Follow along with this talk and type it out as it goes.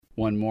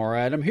One more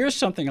item. Here's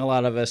something a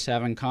lot of us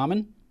have in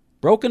common.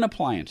 Broken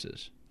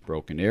appliances.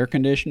 Broken air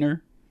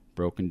conditioner,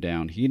 broken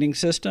down heating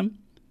system,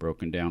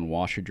 broken down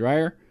washer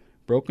dryer,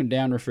 broken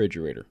down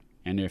refrigerator.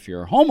 And if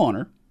you're a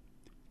homeowner,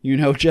 you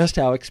know just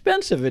how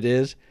expensive it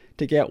is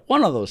to get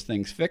one of those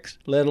things fixed,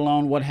 let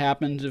alone what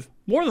happens if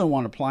more than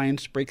one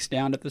appliance breaks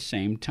down at the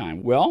same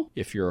time. Well,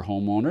 if you're a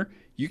homeowner,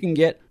 you can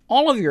get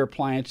all of your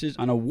appliances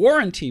on a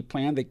warranty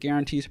plan that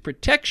guarantees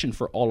protection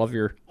for all of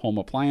your home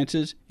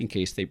appliances in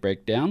case they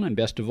break down. And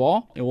best of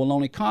all, it will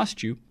only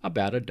cost you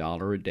about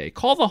 $1 a day.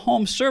 Call the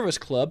Home Service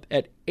Club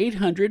at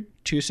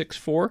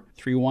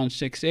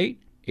 800-264-3168,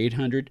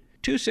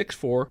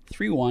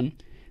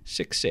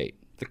 800-264-3168.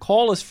 The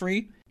call is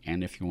free,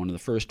 and if you're one of the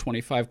first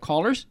 25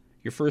 callers,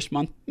 your first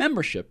month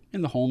membership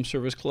in the Home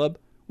Service Club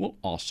will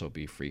also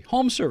be free.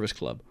 Home Service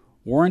Club,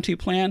 warranty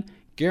plan,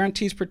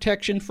 guarantees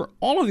protection for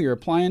all of your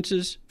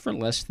appliances for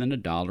less than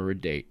 $1 a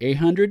day.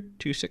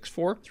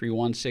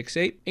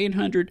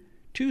 800-264-3168,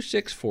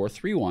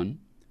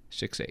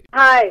 800-264-3168.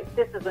 Hi,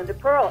 this is Linda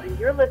Pearl, and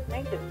you're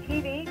listening to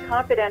TV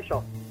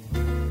Confidential.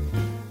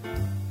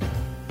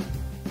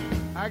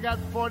 I got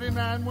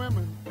 49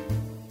 women.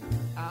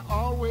 I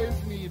always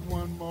need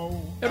one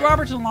more. Ed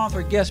Robertson, along with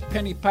our guest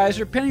Penny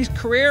Peyser. Penny's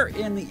career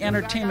in the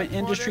entertainment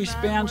industry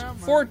spans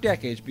 4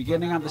 decades,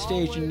 beginning on the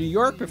stage in New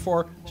York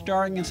before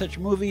starring in such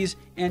movies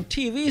and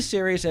TV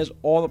series as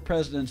All the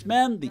President's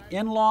Men, The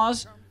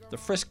In-Laws, The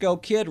Frisco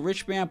Kid,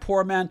 Rich Man,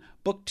 Poor Man,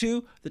 Book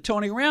 2, The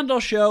Tony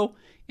Randall Show,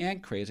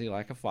 and Crazy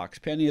Like a Fox.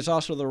 Penny is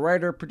also the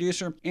writer,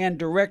 producer, and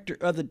director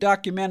of the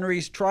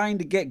documentaries Trying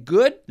to Get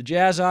Good, The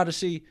Jazz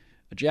Odyssey,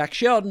 Jack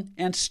Sheldon,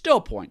 and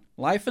Still Point,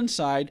 Life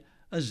Inside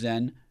a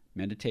Zen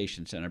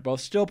Meditation Center.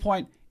 Both Still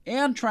Point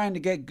and Trying to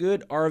Get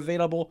Good are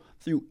available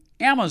through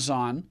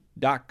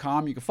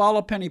Amazon.com. You can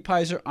follow Penny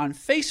Peyser on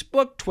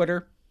Facebook,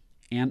 Twitter,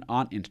 and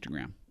on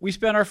Instagram. We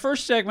spent our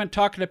first segment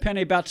talking to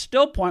Penny about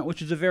Still Point,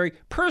 which is a very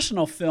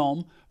personal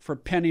film for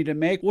Penny to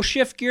make. We'll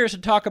shift gears to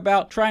talk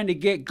about Trying to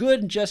Get Good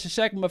in just a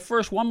second, but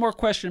first, one more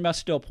question about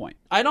Still Point.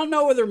 I don't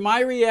know whether my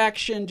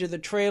reaction to the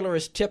trailer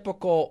is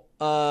typical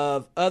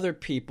of other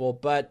people,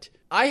 but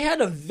I had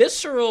a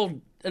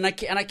visceral, and I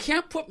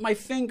can't put my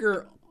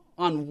finger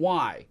on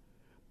why,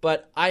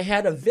 but I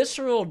had a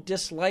visceral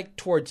dislike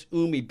towards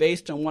Umi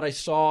based on what I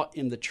saw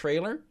in the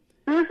trailer.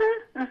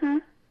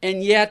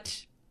 And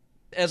yet,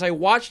 as I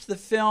watched the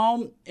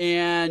film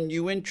and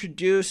you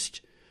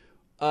introduced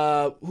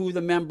who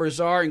the members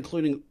are,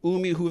 including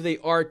Umi, who they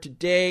are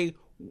today,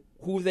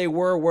 who they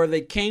were, where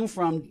they came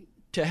from,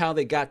 to how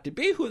they got to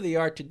be who they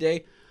are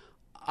today,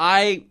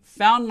 I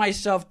found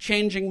myself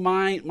changing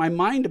my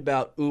mind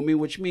about Umi,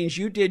 which means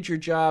you did your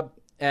job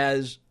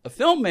as a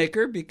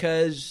filmmaker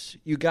because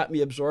you got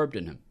me absorbed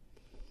in him.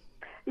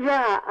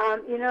 Yeah,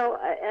 and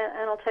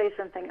I'll tell you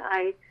something.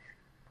 I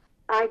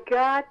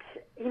got,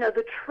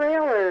 the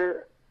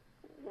trailer,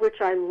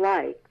 which I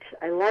liked.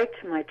 I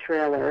liked my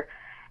trailer.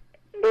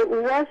 It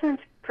wasn't,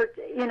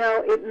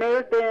 it may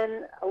have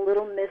been a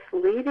little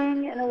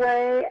misleading in a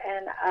way,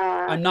 and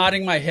I'm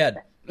nodding my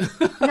head.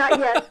 Not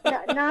yet.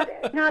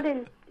 Not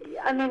in.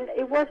 I mean,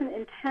 it wasn't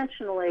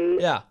intentionally.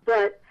 Yeah.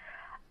 But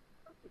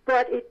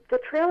the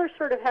trailer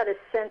sort of had a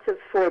sense of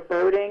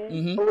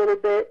foreboding a little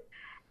bit,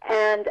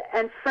 and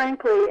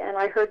frankly, and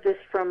I heard this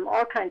from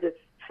all kinds of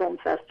film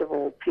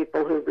festival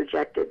people who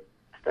rejected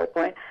Still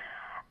Point.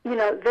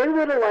 They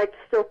would have liked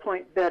Still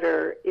Point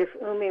better if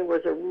Umi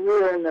was a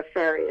real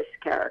nefarious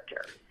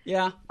character.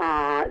 Yeah.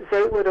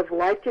 They would have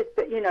liked it,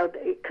 but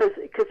because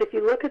if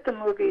you look at the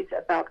movies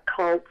about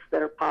cults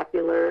that are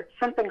popular,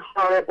 something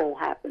horrible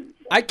happens.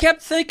 I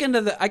kept thinking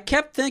of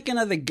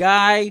the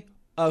guy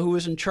who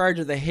was in charge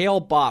of the Hail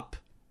Bop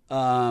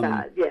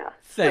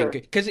thing,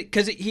 because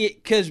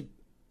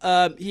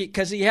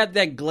he had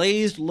that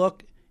glazed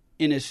look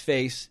in his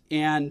face,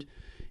 and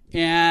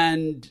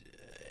in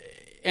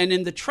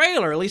the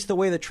trailer, at least the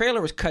way the trailer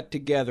was cut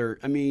together,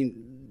 I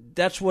mean,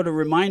 that's what it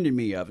reminded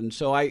me of, and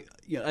so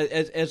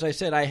as I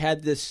said, I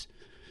had this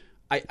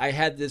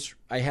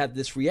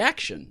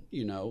reaction,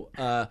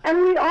 And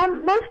we all,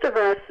 most of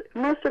us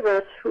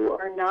who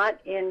are not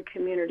in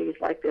communities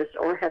like this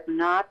or have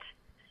not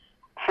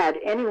had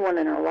anyone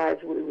in our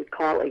lives we would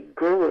call a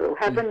guru,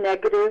 have a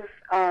negative.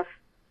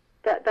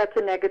 That's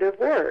a negative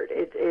word.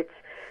 It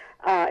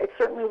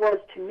certainly was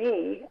to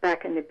me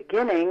back in the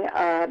beginning.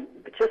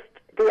 Just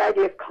the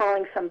idea of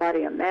calling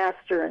somebody a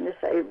master and this,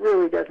 it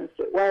really doesn't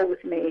sit well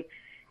with me,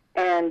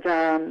 and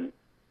I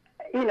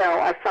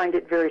find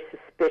it very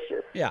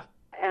suspicious. Yeah.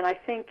 And I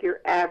think your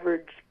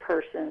average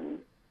person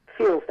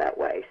feels that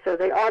way, so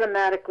they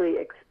automatically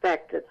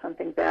expect that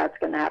something bad's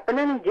going to happen.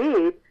 And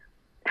indeed,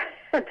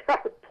 there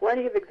are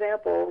plenty of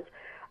examples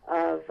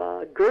of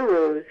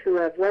gurus who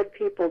have led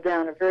people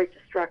down a very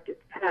destructive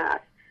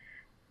path.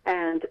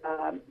 And,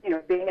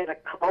 being in a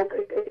cult,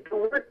 the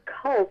word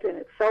cult in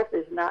itself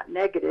is not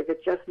negative.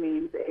 It just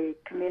means a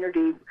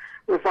community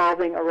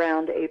revolving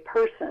around a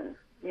person,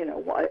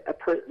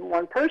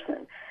 one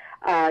person.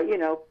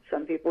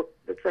 Some people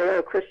would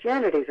say,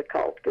 Christianity is a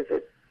cult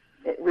because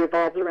it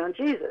revolves around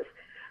Jesus.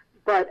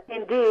 But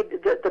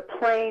indeed, the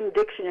plain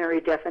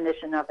dictionary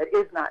definition of it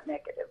is not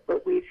negative.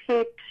 But we've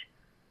heaped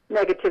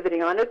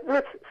negativity on it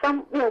with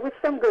some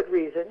good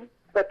reason.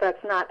 But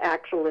that's not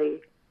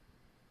actually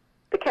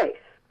the case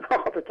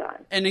all the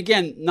time. And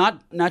again,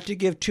 not to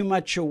give too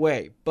much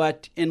away,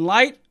 but in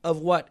light of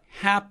what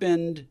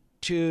happened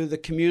to the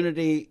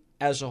community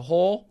as a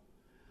whole,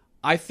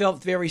 I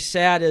felt very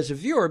sad as a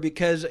viewer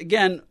because,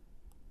 again,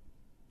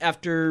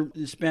 after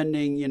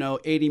spending,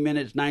 80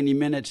 minutes, 90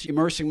 minutes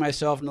immersing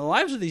myself in the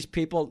lives of these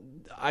people,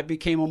 I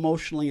became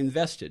emotionally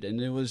invested. And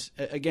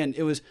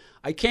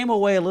I came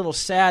away a little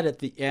sad at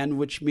the end,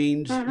 which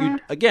means,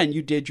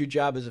 you did your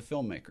job as a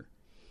filmmaker.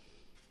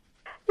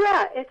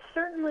 Yeah, it's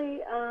certainly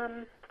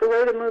the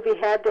way the movie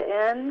had to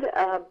end.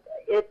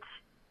 It's,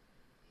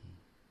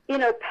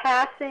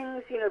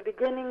 passings,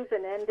 beginnings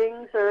and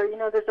endings, or,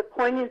 there's a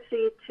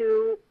poignancy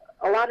to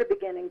a lot of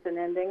beginnings and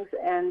endings,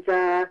 and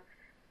I'm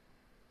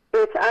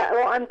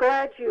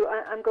glad you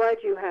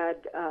had.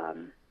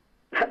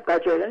 I'm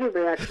glad you had any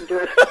reaction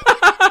to it.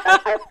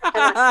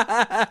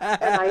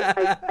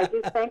 I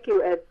do thank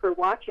you, Ed, for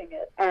watching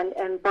it.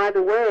 And by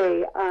the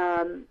way,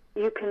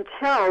 you can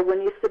tell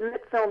when you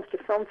submit films to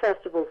film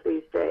festivals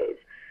these days,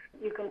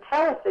 you can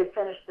tell if they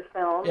finished the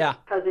film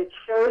because it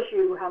shows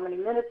you how many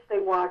minutes they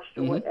watched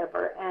or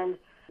whatever. And,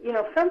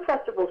 film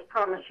festivals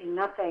promise you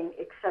nothing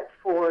except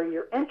for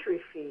your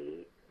entry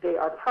fee. They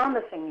are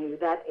promising you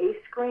that a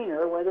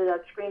screener, whether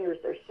that screener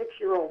is their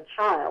 6-year-old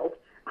child,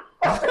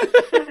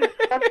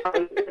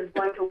 somebody is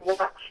going to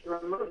watch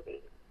your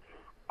movie.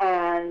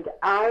 And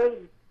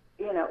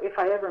if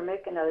I ever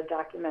make another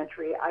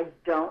documentary, I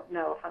don't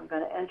know if I'm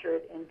going to enter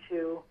it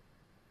into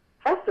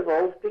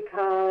festivals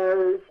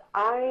because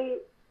I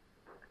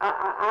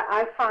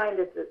find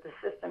that the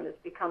system has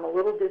become a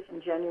little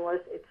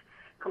disingenuous. It's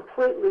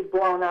completely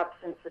blown up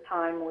since the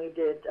time we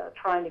did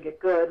Trying to Get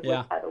Good.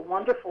 Yeah. We had a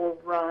wonderful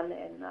run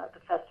in the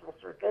festival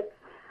circuit.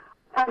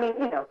 I mean,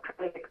 Trying to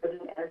Get Good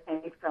is an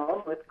entertaining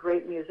film with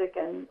great music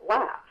and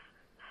laughs.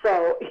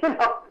 So,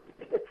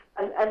 it's,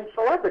 and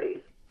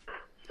celebrities.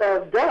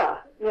 So, duh,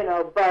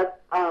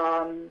 but,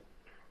 I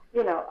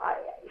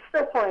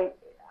still point,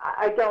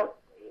 I don't,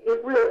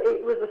 it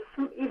was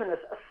even a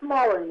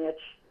smaller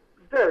niche,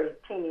 very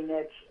teeny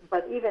niche,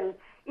 but even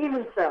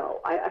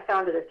so, I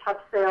found it a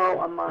tough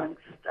sale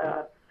amongst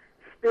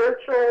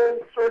spiritual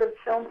sort of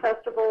film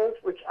festivals,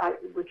 which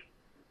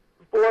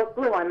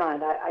blew my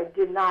mind. I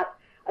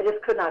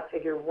just could not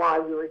figure why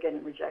we were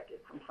getting rejected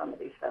from some of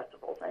these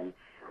festivals. And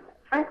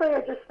frankly,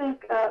 I just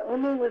think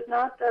Umi was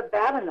not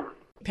bad enough.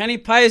 Penny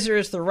Peyser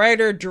is the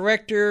writer,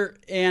 director,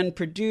 and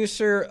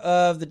producer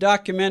of the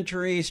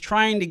documentaries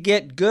Trying to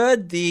Get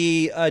Good,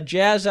 the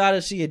Jazz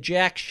Odyssey of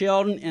Jack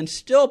Sheldon, and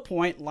Still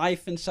Point,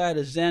 Life Inside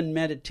a Zen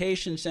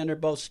Meditation Center.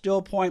 Both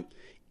Still Point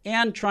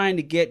and Trying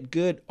to Get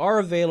Good are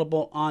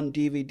available on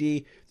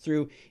DVD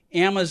through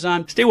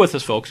Amazon. Stay with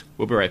us, folks.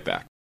 We'll be right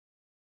back.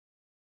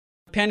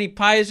 Penny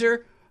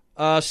Peyser,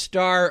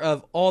 star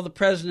of All the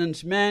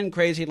President's Men,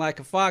 Crazy Like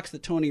a Fox, The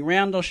Tony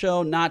Randall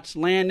Show, Knots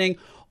Landing.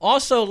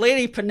 Also,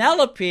 Lady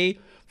Penelope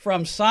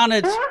from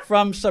Sonnets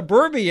from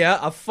Suburbia,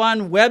 a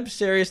fun web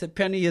series that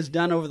Penny has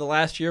done over the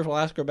last year. We'll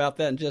ask her about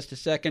that in just a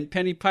second.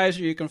 Penny Peyser,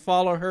 you can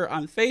follow her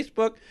on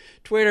Facebook,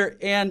 Twitter,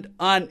 and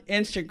on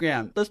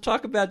Instagram. Let's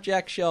talk about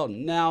Jack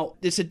Sheldon. Now,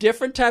 it's a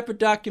different type of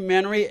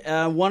documentary.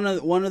 One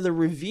of the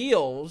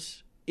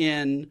reveals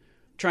in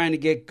Trying to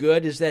Get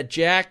Good is that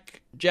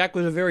Jack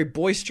was a very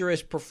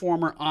boisterous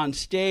performer on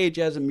stage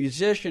as a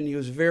musician. He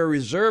was a very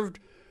reserved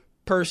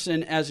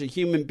person as a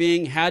human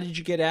being. How did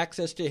you get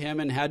access to him,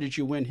 and how did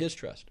you win his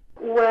trust?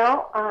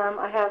 Well,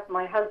 I have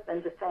my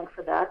husband to thank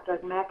for that,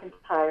 Doug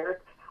McIntyre.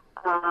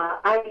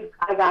 I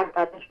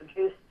got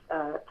introduced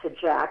to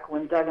Jack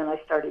when Doug and I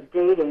started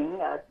dating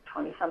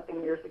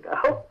 20-something years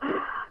ago.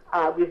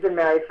 We've been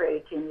married for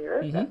 18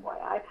 years,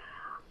 FYI.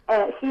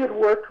 And he had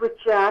worked with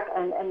Jack,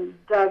 and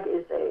Doug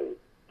is a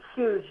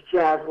huge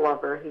jazz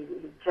lover. He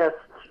just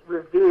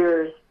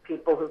reveres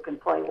people who can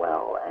play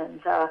well,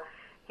 and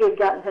he had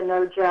gotten to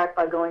know Jack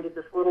by going to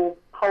this little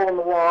hole in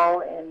the wall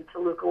in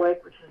Toluca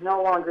Lake, which is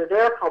no longer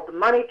there, called the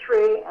Money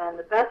Tree, and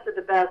the best of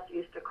the best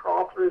used to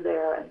crawl through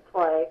there and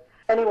play.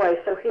 Anyway,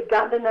 so he'd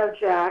gotten to know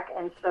Jack,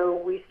 and so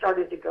we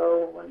started to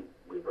go, when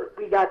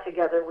we got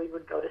together, we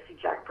would go to see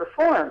Jack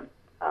perform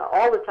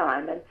all the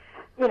time. And,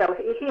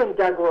 he and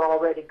Doug were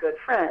already good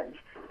friends.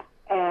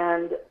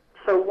 And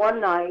so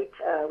one night,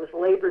 it was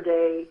Labor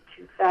Day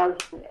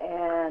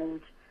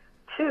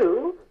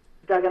 2002,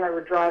 Doug and I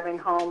were driving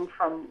home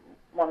from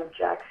one of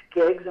Jack's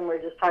gigs, and we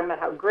were just talking about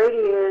how great he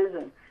is,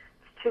 and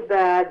it's too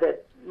bad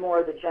that more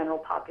of the general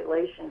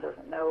population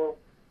doesn't know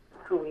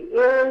who he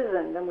is.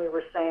 And then we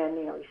were saying,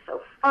 he's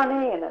so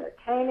funny and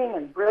entertaining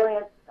and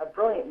brilliant, a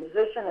brilliant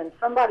musician, and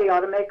somebody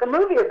ought to make a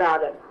movie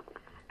about him.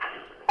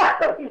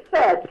 So we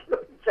said to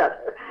each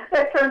other.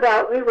 It turned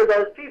out we were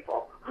those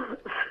people.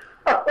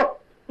 So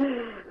we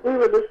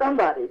were the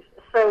somebodies.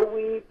 So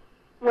we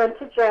went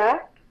to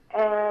Jack,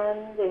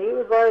 and he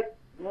was like,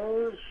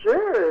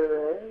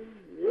 sure.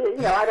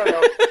 I don't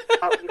know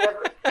how we'd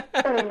ever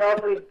I don't even know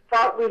if he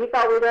thought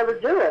we'd ever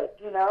do it,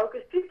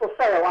 because people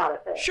say a lot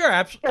of things. Sure,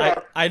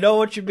 absolutely. I know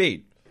what you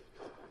mean.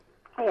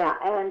 Yeah,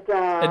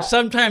 and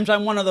sometimes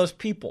I'm one of those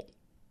people.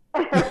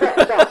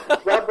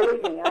 Well,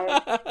 believe me,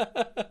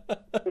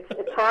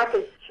 talk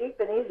is cheap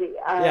and easy.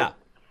 Yeah.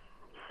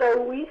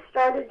 So we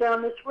started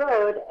down this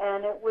road,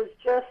 and it was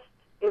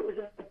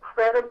an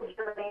incredible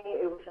journey.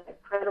 It was an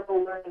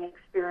incredible learning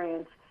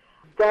experience.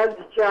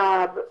 Doug's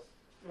job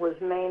was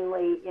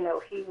mainly,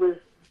 he was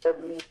the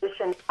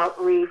musician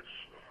outreach.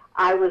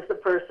 I was the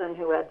person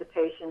who had the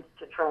patience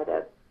to try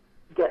to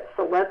get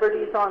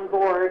celebrities on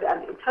board. I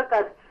mean, it took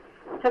us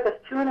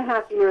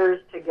 2.5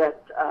 years to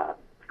get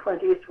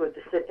Clint Eastwood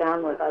to sit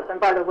down with us. And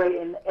by the way,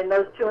 in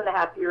those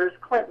 2.5 years,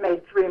 Clint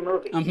made 3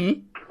 movies.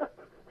 Mm-hmm.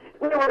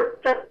 We were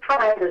just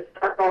trying to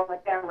start all the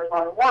cameras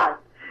on one.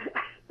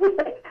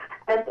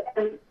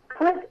 and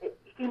Clint,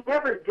 he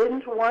never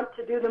didn't want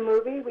to do the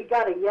movie. We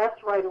got a yes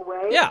right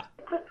away. Yeah.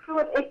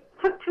 It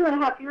took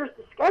 2.5 years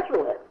to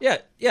schedule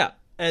it. Yeah.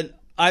 And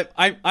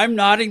I'm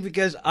nodding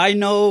because I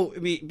know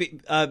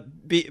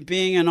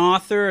being an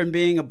author and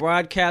being a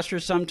broadcaster,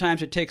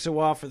 sometimes it takes a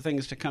while for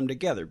things to come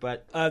together.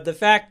 But the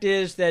fact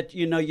is that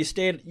you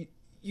stayed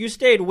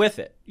with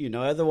it.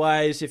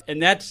 Otherwise,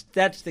 and that's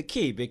the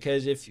key,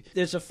 because if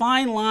there's a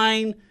fine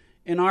line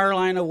in our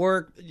line of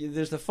work,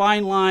 there's a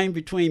fine line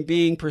between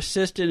being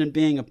persistent and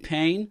being a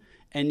pain,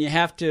 and you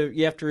have to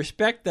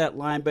respect that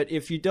line. But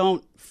if you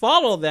don't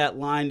follow that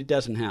line, it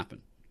doesn't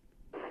happen.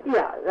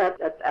 Yeah,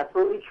 that's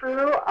absolutely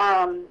true.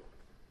 I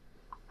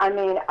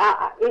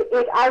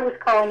was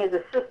calling his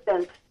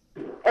assistant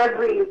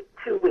every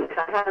 2 weeks.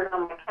 I had it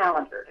on my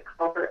calendar to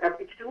call her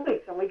every 2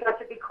 weeks, and we got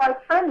to be quite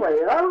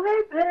friendly. Oh,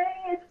 hey, Penny,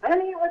 it's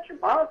Penny. What's your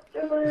boss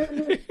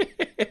doing?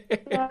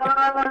 Blah,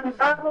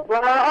 blah,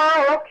 blah.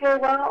 Oh, okay,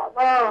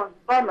 well,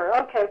 bummer.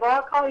 Okay, well,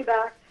 I'll call you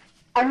back.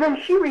 And then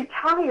she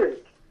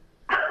retired.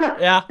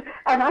 Yeah.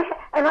 and I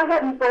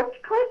hadn't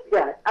booked Clint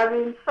yet. I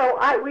mean, so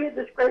we had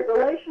this great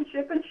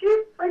relationship, and she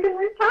friggin'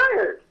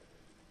 retired.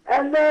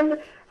 And then,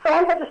 so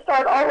I had to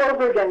start all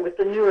over again with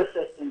the new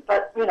assistant.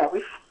 But,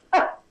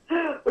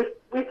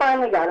 we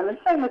finally got him. And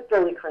same with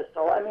Billy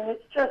Crystal. I mean,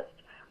 it's just,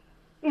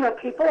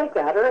 people like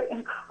that are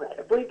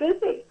incredibly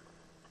busy.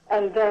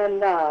 And then,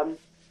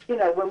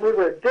 when we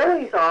were at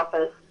Billy's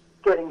office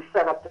getting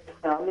set up to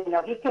film,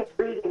 he came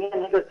breathing in,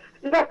 and he goes,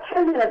 "You got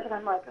 10 minutes." And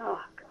I'm like, oh,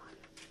 God.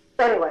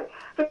 Anyway,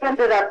 he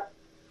ended up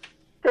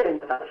sitting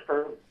with us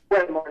for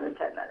way more than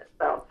 10 minutes.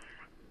 So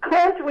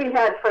Clint we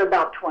had for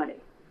about 20.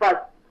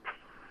 But,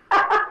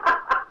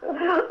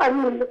 I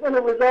mean, when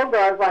it was over,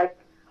 I was like,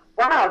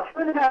 wow,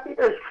 2.5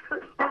 years.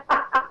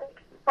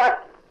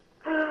 But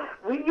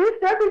we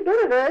used every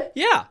bit of it.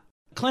 Yeah.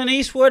 Clint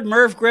Eastwood,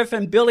 Merv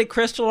Griffin, Billy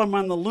Crystal are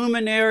among the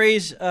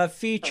luminaries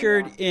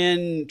featured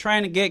in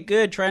Trying to Get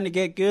Good,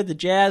 the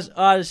Jazz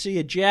Odyssey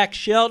of Jack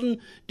Sheldon,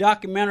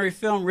 documentary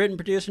film written,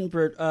 produced, and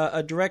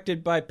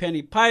directed by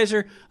Penny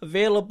Peyser,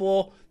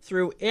 available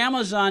through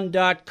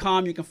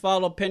Amazon.com. You can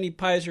follow Penny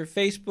Peyser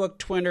Facebook,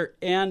 Twitter,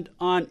 and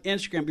on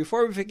Instagram.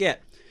 Before we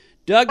forget,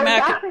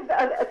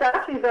 it's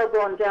actually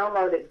available on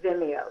download at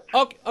Vimeo.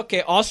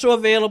 Okay. Also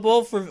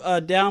available for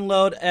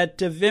download at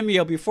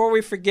Vimeo. Before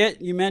we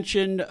forget, you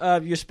mentioned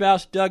your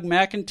spouse, Doug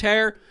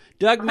McIntyre.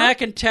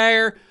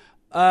 McIntyre,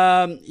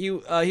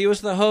 he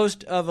was the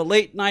host of a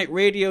late-night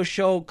radio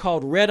show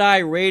called Red Eye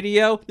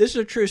Radio. This is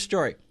a true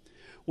story.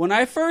 When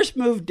I first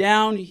moved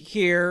down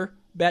here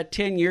about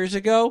 10 years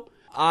ago,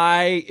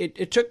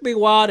 it took me a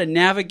while to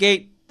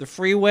navigate the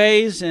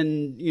freeways,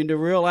 and to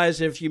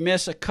realize if you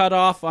miss a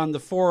cutoff on the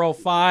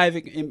 405,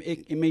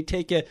 it may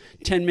take you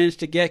 10 minutes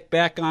to get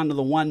back onto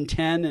the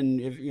 110,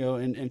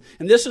 and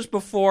this is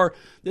before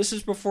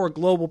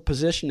global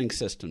positioning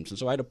systems, and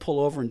so I had to pull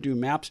over and do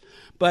maps.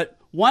 But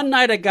one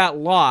night I got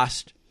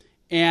lost,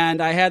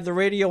 and I had the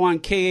radio on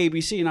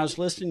KABC, and I was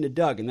listening to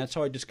Doug, and that's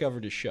how I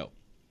discovered his show.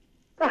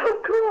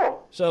 Oh,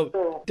 cool. So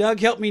cool. Doug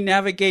helped me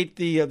navigate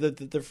the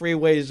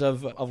freeways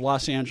of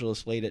Los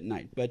Angeles late at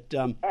night. But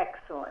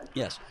excellent.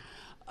 Yes.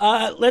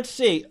 Let's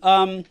see.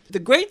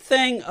 The great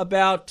thing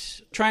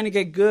about Trying to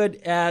Get Good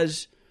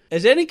as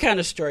any kind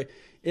of story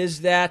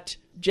is that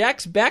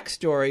Jack's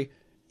backstory,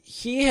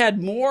 he had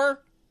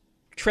more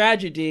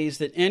tragedies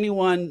than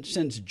anyone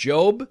since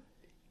Job,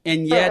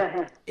 and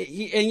yet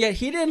he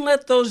didn't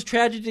let those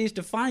tragedies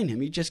define him.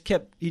 He just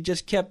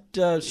kept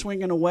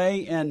swinging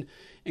away and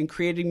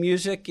creating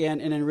music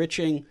and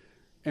enriching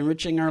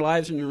our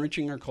lives and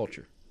enriching our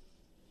culture.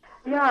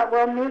 Yeah,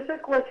 well,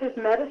 music was his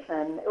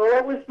medicine. Well,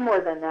 it was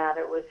more than that.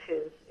 It was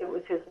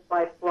his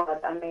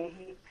lifeblood. I mean,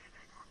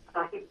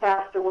 he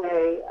passed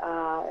away,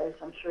 as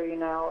I'm sure you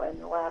know, in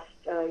the last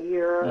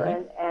year,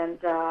 Mm-hmm.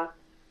 and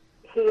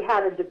he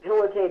had a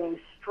debilitating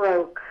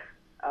stroke,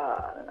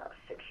 I don't know,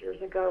 6 years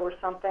ago or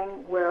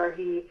something, where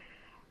he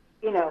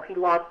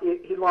lost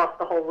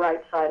the whole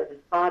right side of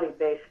his body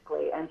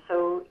basically, and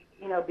so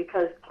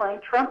because playing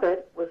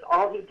trumpet was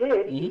all he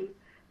did, Mm-hmm. he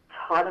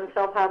taught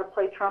himself how to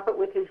play trumpet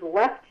with his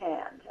left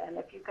hand. And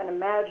if you can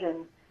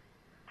imagine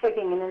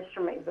taking an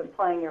instrument you've been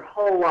playing your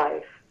whole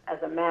life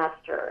as a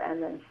master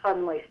and then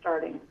suddenly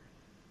starting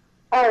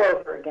all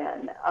over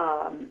again,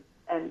 and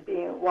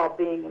while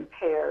being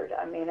impaired.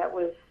 I mean, it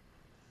was,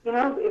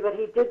 but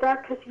he did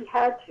that because he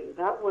had to.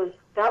 That was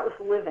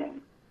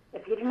living.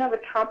 If he didn't have a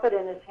trumpet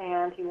in his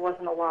hand, he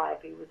wasn't alive.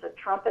 He was a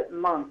trumpet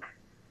monk,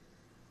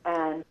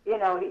 and he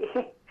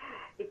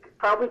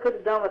probably could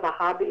have done with a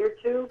hobby or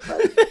two,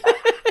 but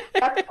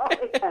that's all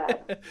he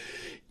had.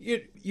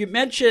 You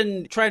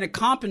mentioned trying to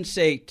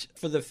compensate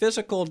for the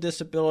physical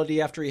disability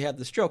after he had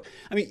the stroke.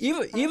 I mean,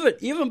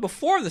 even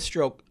before the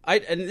stroke,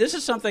 and this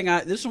is one of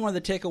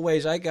the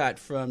takeaways I got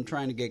from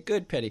trying to get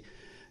good, Penny.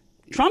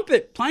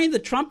 Playing the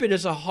trumpet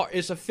is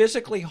a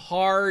physically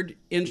hard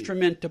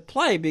instrument to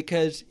play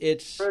because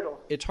it's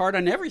hard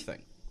on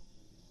everything.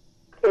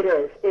 It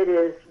is. It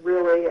is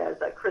really, as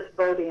Chris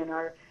Bodie in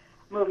our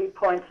movie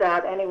points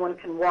out, anyone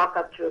can walk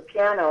up to a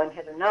piano and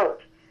hit a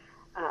note.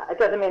 It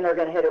doesn't mean they're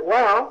going to hit it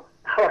well,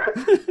 or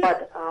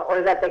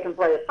that they can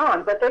play a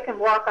song, but they can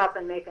walk up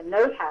and make a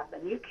note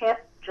happen. You can't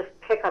just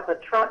pick up a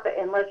trumpet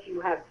unless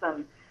you have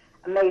some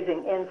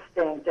amazing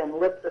instinct and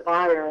lips of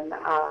iron.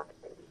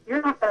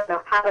 You're not going to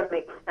know how to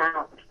make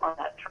sound on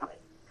that trumpet.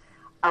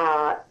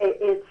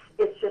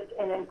 It's just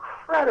an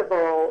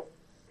incredible,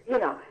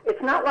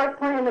 it's not like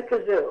playing the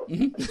kazoo.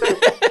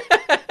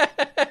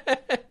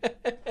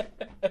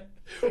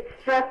 It's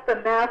just the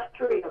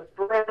mastery of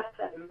breath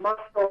and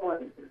muscle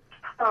and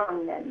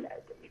tongue and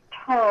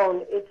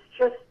tone. It's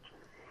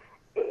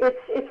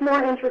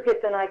more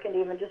intricate than I can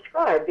even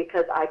describe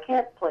because I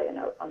can't play a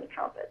note on the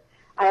trumpet.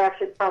 I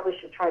actually probably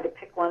should try to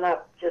pick one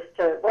up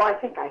I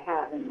think I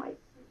have in my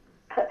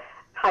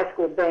high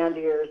school band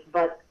years,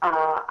 but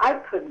I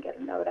couldn't get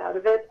a note out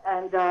of it.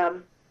 And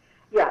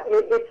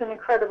it's an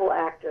incredible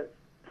act of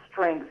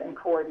strength and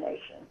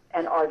coordination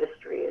and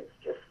artistry.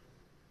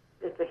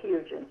 It's a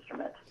huge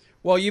instrument.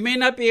 Well, you may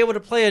not be able to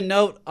play a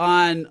note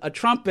on a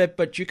trumpet,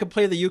 but you can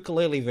play the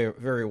ukulele very,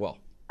 very well.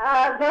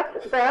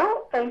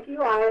 Thank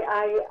you.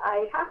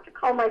 I have to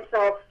call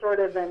myself sort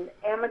of an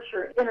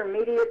amateur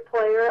intermediate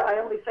player. I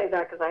only say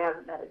that because I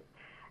haven't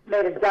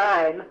made a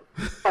dime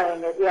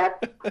playing it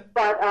yet. But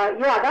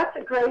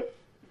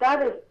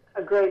that is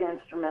a great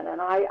instrument,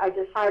 and I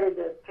decided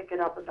to pick it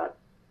up about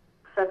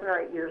 7 or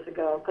 8 years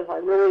ago because I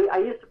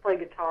used to play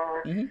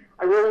guitar. Mm-hmm.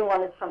 I really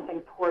wanted something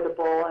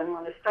portable, and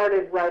when I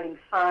started writing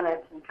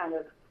sonnets and kind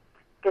of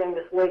getting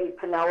this Lady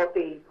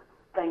Penelope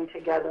thing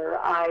together,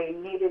 I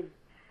needed,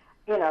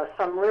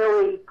 some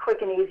really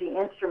quick and easy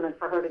instrument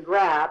for her to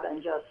grab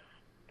and just,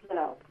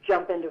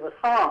 jump into a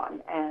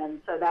song.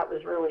 And so that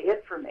was really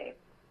it for me.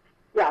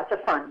 Yeah, it's a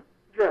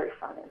very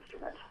fun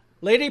instrument.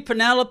 Lady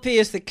Penelope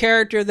is the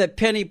character that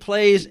Penny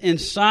plays in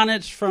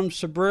Sonnets from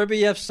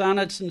Suburbia,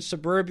 Sonnets in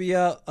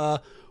Suburbia,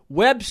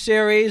 web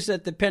series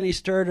that the Penny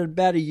started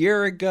about a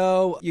year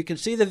ago. You can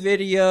see the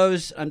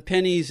videos on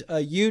Penny's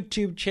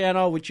YouTube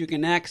channel, which you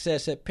can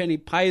access at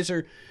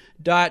pennypeyser.com.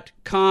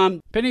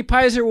 Penny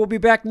Peyser will be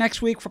back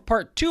next week for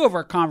part 2 of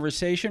our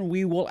conversation.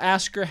 We will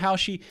ask her how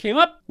she came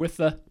up with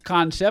the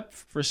concept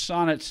for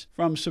Sonnets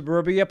from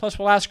Suburbia. Plus,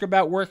 we'll ask her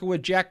about working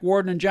with Jack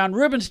Warden and John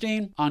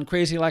Rubinstein on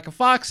Crazy Like a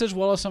Fox, as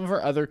well as some of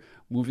her other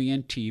movie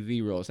and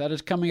TV roles. That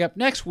is coming up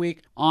next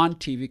week on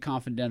TV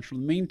Confidential.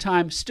 In the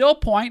meantime, Still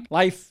Point,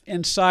 Life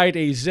Inside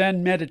a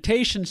Zen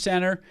Meditation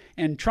Center,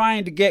 and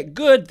Trying to Get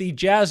Good, the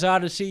Jazz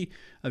Odyssey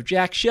of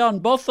Jack Sheldon.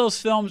 Both those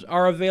films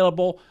are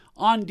available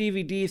on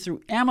DVD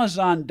through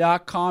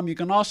Amazon.com. You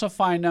can also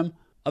find them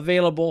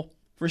available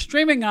for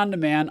streaming on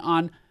demand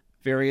on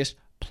various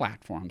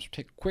platforms.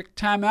 Take a quick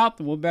time out,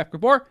 then we'll be back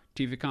with more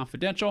TV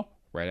Confidential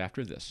right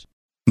after this.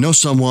 Know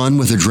someone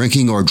with a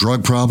drinking or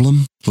drug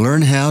problem?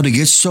 Learn how to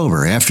get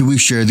sober after we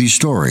share these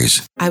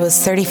stories. I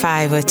was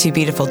 35 with 2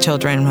 beautiful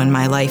children when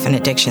my life and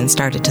addiction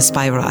started to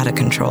spiral out of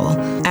control.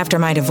 After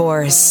my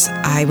divorce,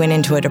 I went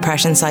into a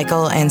depression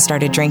cycle and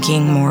started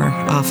drinking more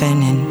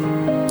often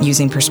and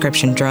using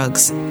prescription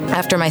drugs.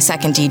 After my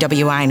second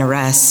DWI and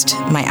arrest,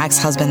 my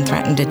ex-husband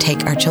threatened to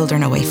take our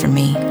children away from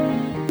me.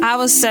 I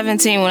was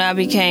 17 when I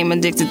became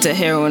addicted to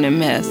heroin and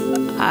meth.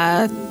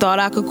 I thought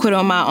I could quit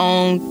on my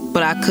own,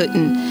 but I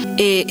couldn't.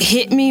 It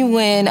hit me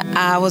when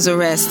I was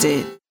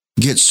arrested.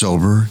 Get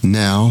sober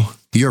now.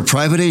 Your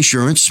private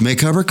insurance may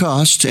cover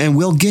costs and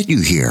we'll get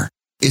you here.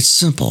 It's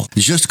simple.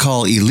 Just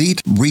call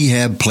Elite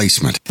Rehab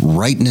Placement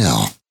right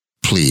now.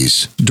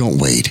 Please, don't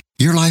wait.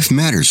 Your life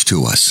matters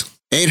to us.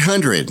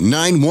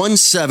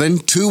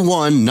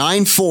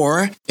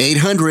 800-917-2194.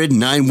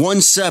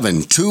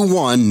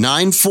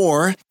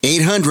 800-917-2194.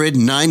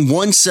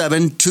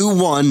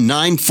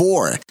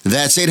 800-917-2194.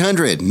 That's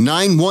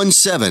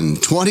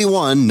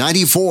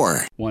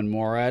 800-917-2194. One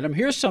more item.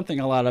 Here's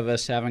something a lot of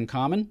us have in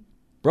common.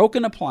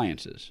 Broken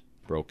appliances.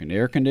 Broken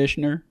air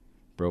conditioner.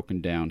 Broken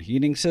down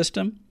heating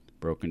system.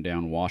 Broken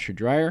down washer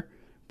dryer.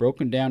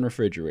 Broken down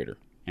refrigerator.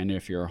 And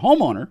if you're a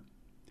homeowner,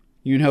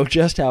 you know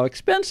just how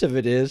expensive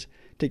it is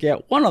to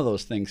get one of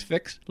those things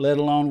fixed, let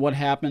alone what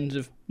happens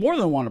if more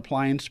than one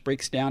appliance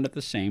breaks down at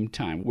the same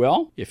time.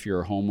 Well, if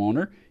you're a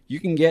homeowner, you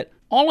can get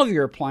all of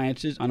your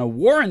appliances on a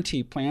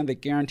warranty plan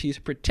that guarantees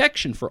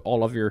protection for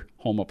all of your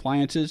home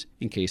appliances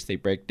in case they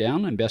break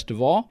down. And best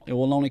of all, it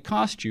will only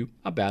cost you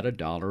about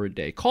 $1 a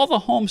day. Call the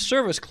Home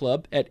Service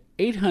Club at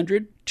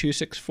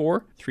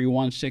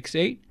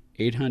 800-264-3168,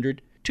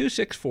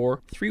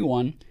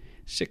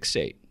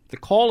 800-264-3168. The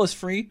call is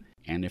free,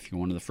 and if you're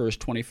one of the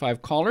first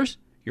 25 callers,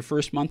 your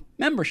first month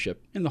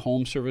membership in the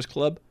Home Service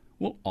Club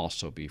will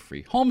also be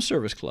free. Home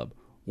Service Club,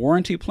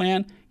 warranty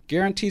plan,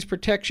 guarantees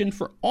protection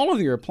for all of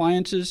your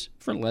appliances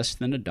for less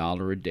than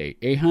 $1 a day.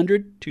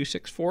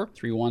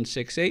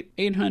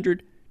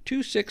 800-264-3168,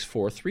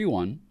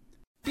 800-264-3168.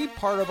 Be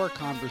part of our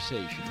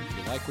conversation. If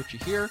you like what you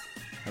hear,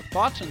 have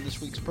thoughts on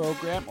this week's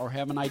program, or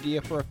have an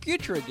idea for a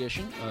future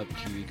edition of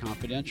TV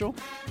Confidential,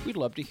 we'd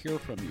love to hear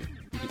from you.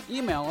 You can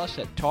email us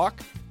at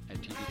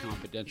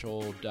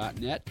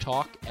talk@tvconfidential.net,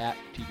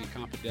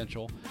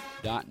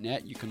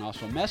 talk@tvconfidential.net. You can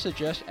also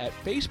message us at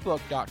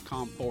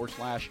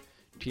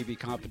facebook.com/TV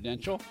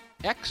Confidential,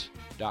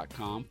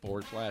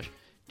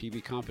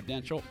 x.com/TV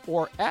Confidential,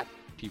 or at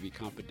TV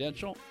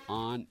Confidential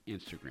on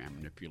Instagram.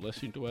 And if you're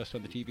listening to us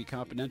on the TV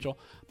Confidential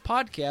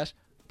podcast,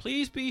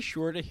 please be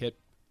sure to hit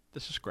the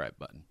subscribe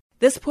button.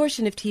 This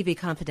portion of TV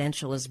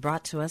Confidential is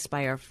brought to us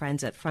by our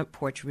friends at Front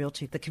Porch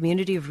Realty, the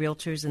community of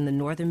realtors in the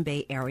Northern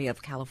Bay area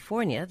of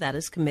California that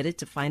is committed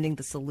to finding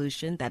the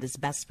solution that is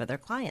best for their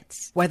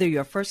clients. Whether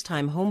you're a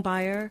first-time home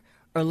buyer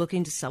or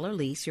looking to sell or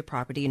lease your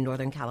property in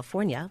Northern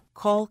California,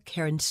 call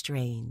Karen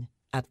Strain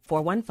at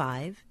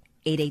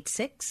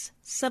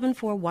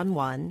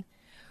 415-886-7411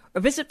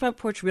 or visit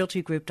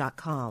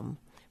frontporchrealtygroup.com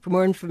for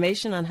more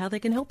information on how they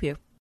can help you.